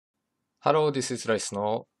Hello, this is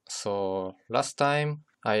Raisno. So last time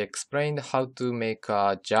I explained how to make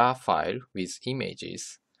a jar file with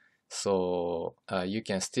images. So you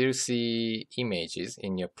can still see images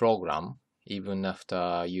in your program even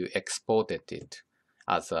after you exported it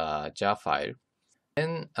as a jar file.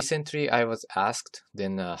 Then recently I was asked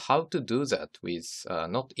then how to do that with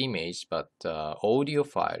not image but audio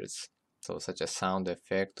files. So such as sound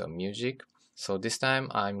effect or music. So this time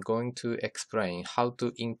I'm going to explain how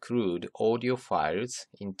to include audio files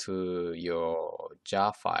into your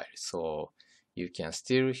jar file. So you can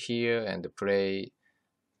still hear and play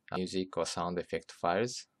music or sound effect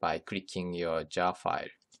files by clicking your jar file.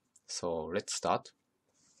 So let's start.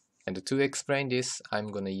 And to explain this,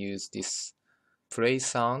 I'm going to use this play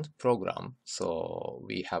sound program. So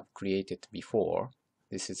we have created before.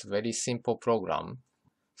 This is a very simple program.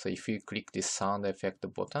 So if you click this sound effect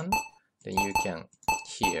button, then you can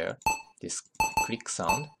hear this click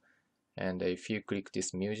sound. And if you click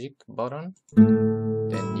this music button,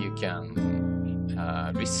 then you can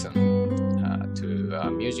listen to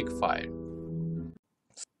a music file.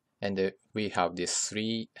 And we have these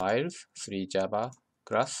three files, three Java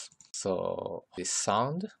class. So this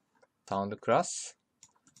sound class,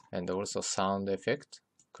 and also sound effect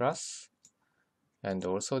class, and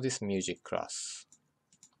also this music class.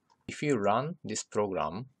 If you run this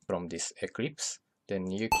program from this Eclipse,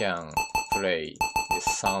 then you can play this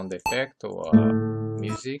sound effect or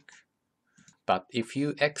music. But if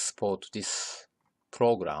you export this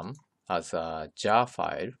program as a jar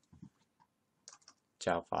file,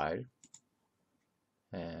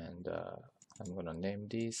 and I'm gonna name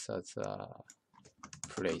this as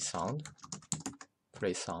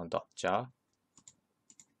playsound.jar,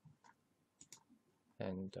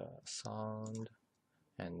 and sound,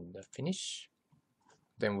 and finish.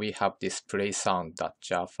 Then we have this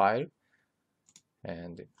playsound.jar file,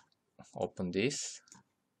 and open this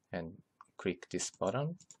and click this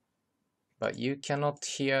button. But you cannot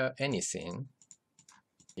hear anything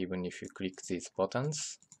even if you click these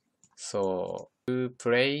buttons. So to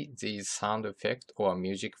play this sound effect or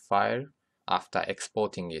music file after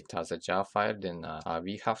exporting it as a jar file, then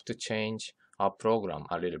we have to change our program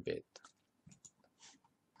a little bit.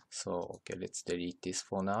 So okay, let's delete this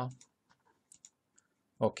for now.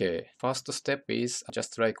 Okay, first step is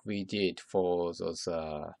just like we did for those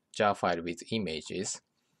jar file with images.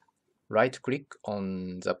 Right click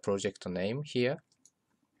on the project name here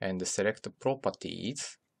and select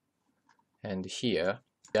properties, and here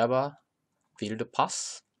Java build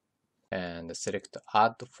path, and select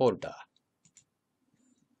add folder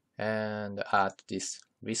and add this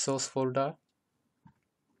resource folder,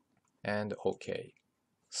 and OK.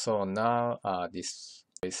 So now this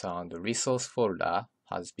sound resource folder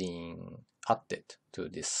has been added to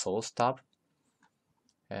this source tab,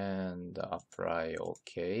 and apply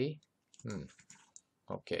OK.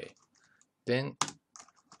 Okay, then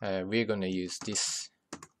we're gonna use this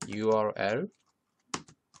URL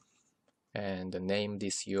and name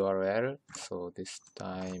this URL. So this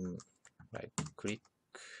time right click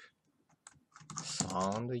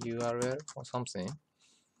sound URL or something.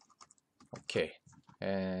 Okay,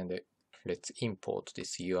 and let's import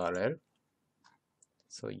this URL.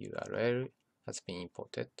 So URL has been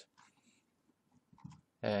imported,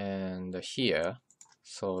 and here,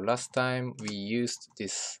 so last time we used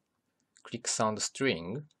this click sound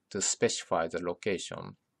string to specify the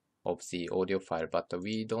location of the audio file, but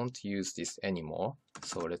we don't use this anymore.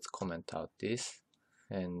 So let's comment out this,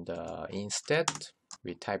 and instead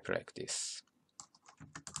we type like this: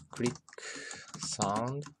 click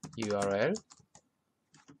sound URL.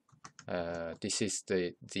 This is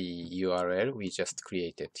the URL we just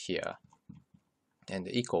created here, and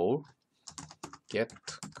equal get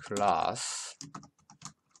class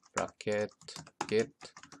bracket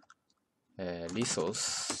get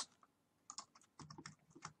resource,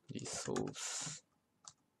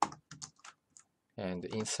 and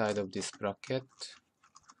inside of this bracket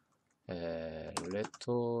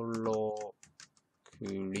retro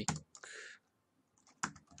click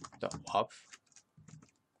the web.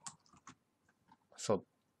 So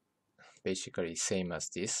basically same as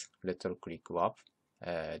this retro click web,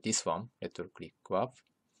 this one retro click web.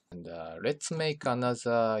 And let's make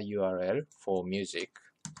another URL for music.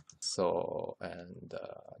 So and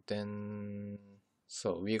then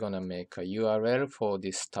so we're gonna make a URL for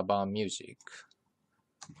this Tavern music.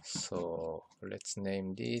 So let's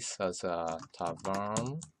name this as a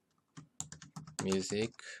Tavern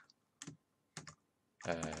music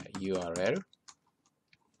URL.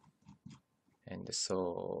 And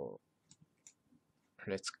so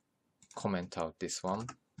let's comment out this one,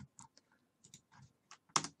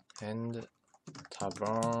 and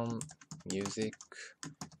Tavern music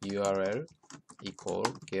URL equal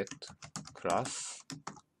get class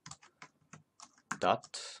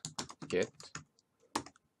dot get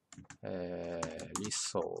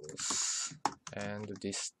resource, and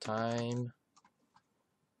this time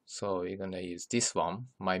so we're gonna use this one,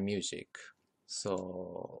 my music.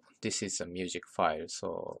 So this is a music file,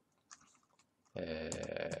 so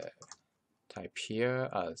type here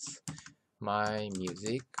as my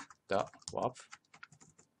music dot wap.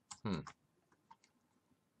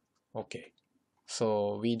 Okay,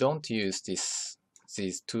 so we don't use these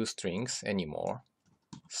two strings anymore.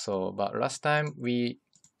 So but last time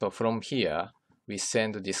so from here we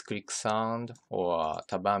send this click sound or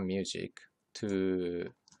Taban music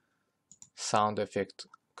to sound effect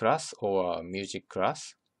class or music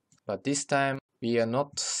class, but this time we are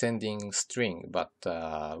not sending string, but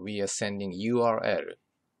we are sending URL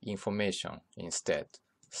information instead.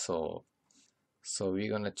 So we're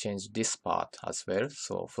gonna change this part as well.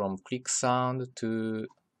 So from click sound to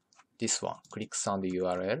this one, click sound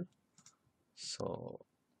URL. So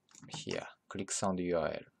here, click sound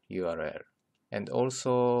URL, and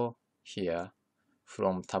also here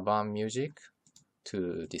from Taban music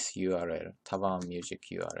to this URL, Taban music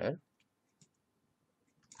URL.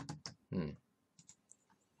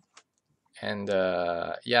 And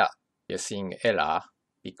yeah, you're seeing error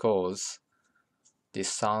because this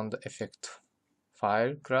sound effect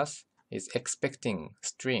file class is expecting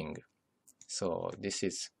string. So this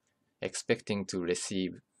is expecting to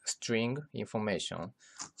receive string information.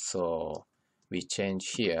 So we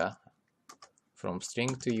change here from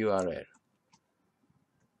string to URL.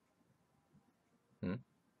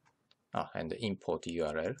 And import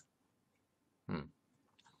URL.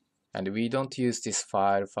 And we don't use this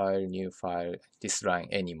file, new file, this line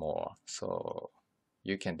anymore. So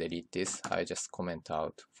you can delete this. I just comment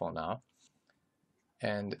out for now.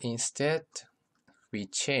 And instead, we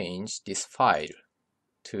change this file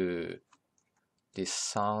to this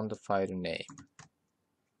sound file name.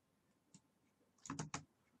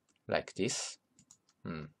 Like this.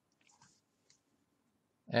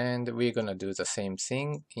 And we're gonna do the same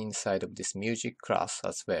thing inside of this music class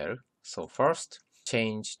as well. So first,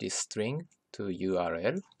 change this string to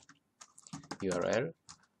URL,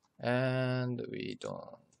 and we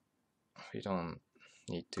don't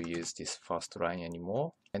need to use this first line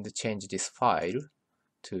anymore, and change this file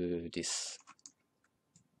to this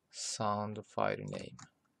sound file name.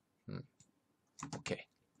 Okay,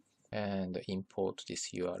 and import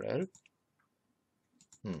this URL.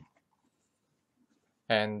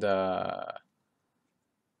 And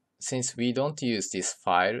since we don't use this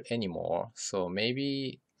file anymore, so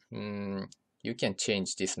maybe you can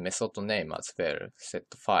change this method name as well.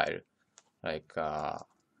 Set file, like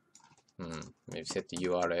maybe set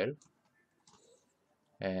URL,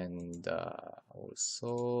 and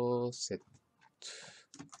also set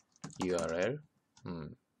URL.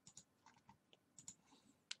 And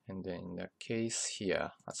then in the case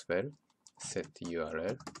here as well, set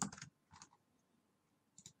URL.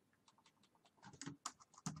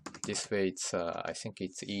 This way, it's I think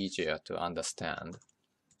it's easier to understand.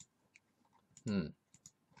 And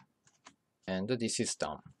this is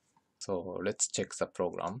done. So let's check the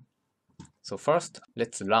program. So first,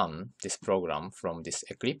 let's run this program from this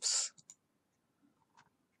Eclipse.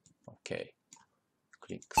 Okay,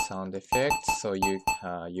 click sound effect. So you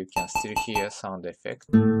can still hear sound effect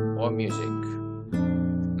or music.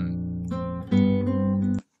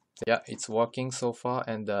 Yeah, it's working so far.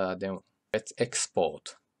 And then let's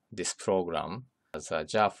export this program as a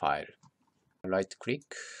jar file. Right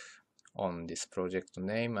click on this project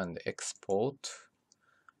name and export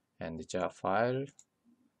and jar file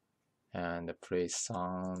and play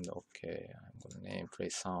sound. Okay, I'm gonna name play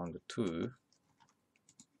sound 2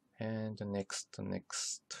 and next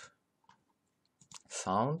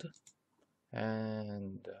sound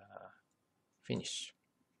and finish.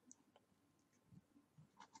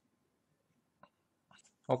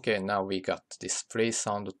 Okay, now we got this play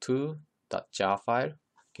sound 2.jar file.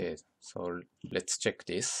 Okay, so let's check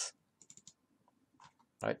this.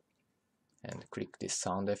 Right, and click this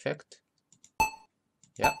sound effect.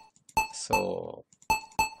 Yeah, so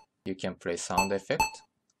you can play sound effect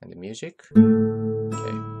and music.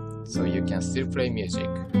 Okay, so you can still play music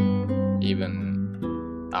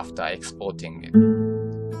even after exporting it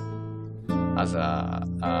as a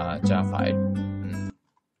jar file.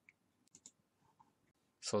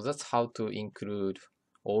 So that's how to include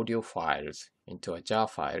audio files into a jar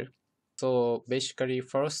file. So basically,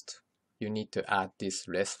 first you need to add this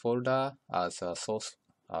res folder as a source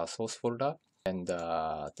folder, and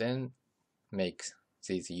then make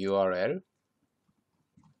this URL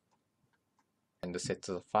and set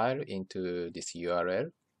the file into this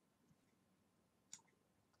URL,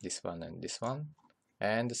 this one and this one,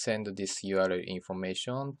 and send this URL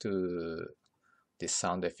information to this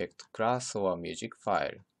sound effect class or music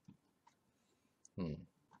file.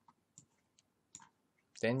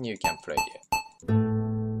 Then you can play it.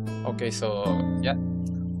 Okay, so yeah.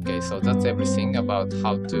 Okay, so that's everything about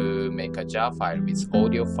how to make a jar file with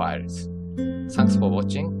audio files. Thanks for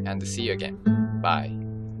watching and see you again.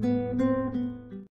 Bye.